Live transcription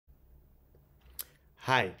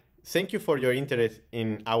Hi, thank you for your interest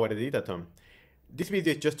in our editathon. This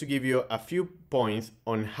video is just to give you a few points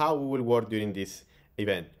on how we will work during this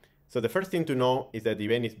event. So the first thing to know is that the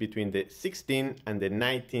event is between the 16th and the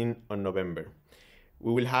 19th of November.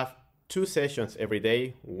 We will have two sessions every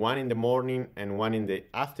day, one in the morning and one in the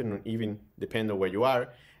afternoon, even depending on where you are.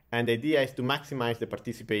 And the idea is to maximize the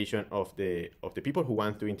participation of the people who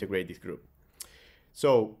want to integrate this group.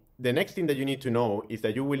 So the next thing that you need to know is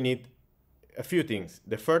that you will need a few things.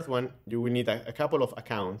 The first one, you will need a couple of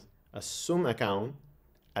accounts: a Zoom account,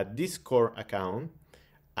 a Discord account,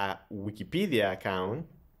 a Wikipedia account,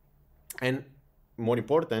 and more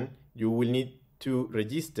important, you will need to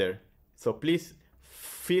register. So please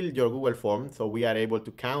fill your Google form so we are able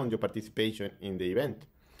to count your participation in the event.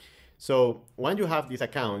 So once you have this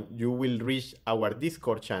account, you will reach our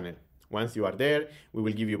Discord channel. Once you are there, we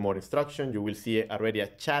will give you more instruction. You will see already a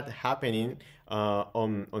chat happening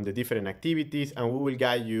on the different activities, and we will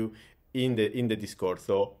guide you in the Discord.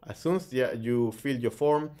 So as soon as you fill your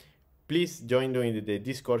form, please join the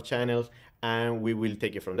Discord channels, and we will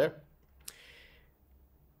take it from there.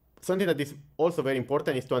 Something that is also very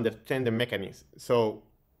important is to understand the mechanism. So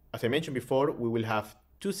as I mentioned before, we will have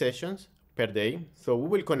two sessions per day. So we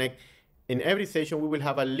will connect. In every session, we will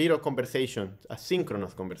have a little conversation, a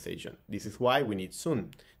synchronous conversation. This is why we need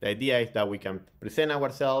Zoom. The idea is that we can present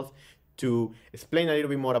ourselves, to explain a little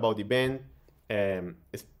bit more about the event,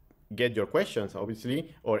 get your questions,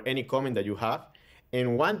 obviously, or any comment that you have.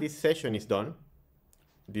 And once this session is done,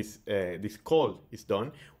 this call is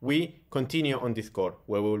done, we continue on Discord,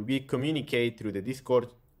 where we will communicate through the Discord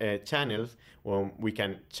channels, where we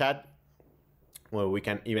can chat, where we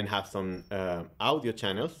can even have some audio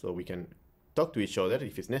channels, so we can talk to each other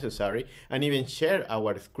if it's necessary, and even share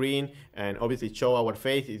our screen and obviously show our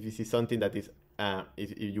face if this is something that is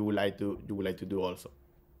if you would like to do also.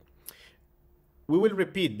 We will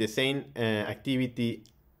repeat the same activity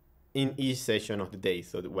in each session of the day.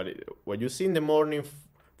 So what you see in the morning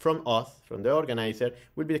from us, from the organizer,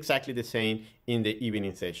 will be exactly the same in the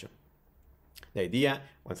evening session. The idea,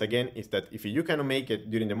 once again, is that if you cannot make it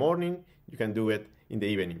during the morning, you can do it in the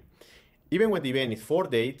evening. Even when the event is 4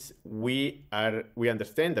 days, we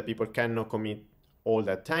understand that people cannot commit all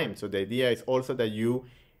that time. So the idea is also that you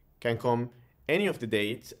can come any of the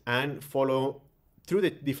dates and follow through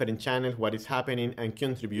the different channels what is happening and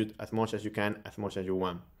contribute as much as you can, as much as you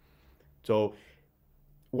want. So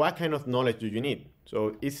what kind of knowledge do you need?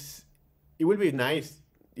 So it will be nice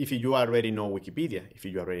if you already know Wikipedia, if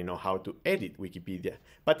you already know how to edit Wikipedia,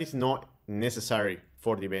 but it's not necessary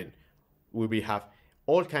for the event. We will have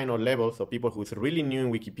all kinds of levels of people who's really new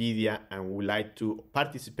in Wikipedia and would like to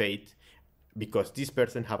participate because this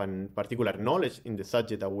person have a particular knowledge in the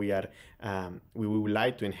subject that we would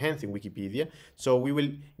like to enhance in Wikipedia. So we will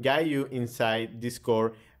guide you inside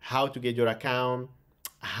Discord how to get your account,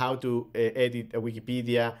 how to edit a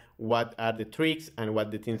Wikipedia, what are the tricks and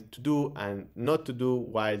what the things to do and not to do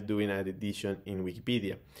while doing an edition in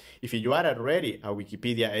Wikipedia. If you are already a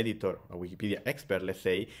Wikipedia editor, a Wikipedia expert, let's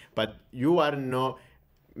say, but you are not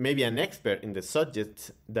maybe an expert in the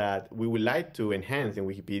subjects that we would like to enhance in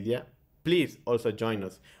Wikipedia, please also join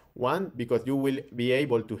us. One, because you will be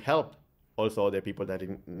able to help also other people that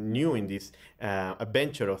are new in this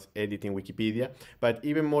adventure of editing Wikipedia. But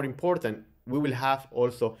even more important, we will have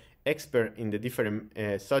also experts in the different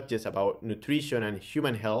subjects about nutrition and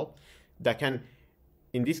human health that can,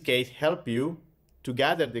 in this case, help you to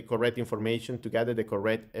gather the correct information, to gather the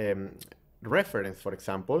correct reference, for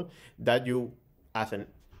example, that you, as an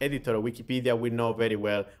editor of Wikipedia, will know very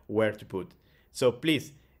well where to put. So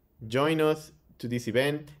please join us to this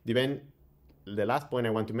event. The last point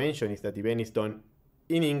I want to mention is that the event is done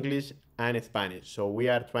in English and Spanish. So we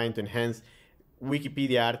are trying to enhance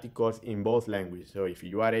Wikipedia articles in both languages. So if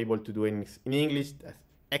you are able to do it in English, that's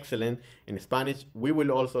excellent. In Spanish, we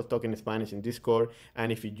will also talk in Spanish in Discord.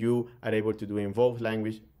 And if you are able to do in both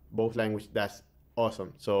language, that's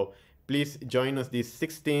awesome. So please join us this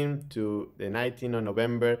 16th to the 19th of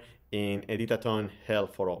November in Editathon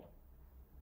Health for All.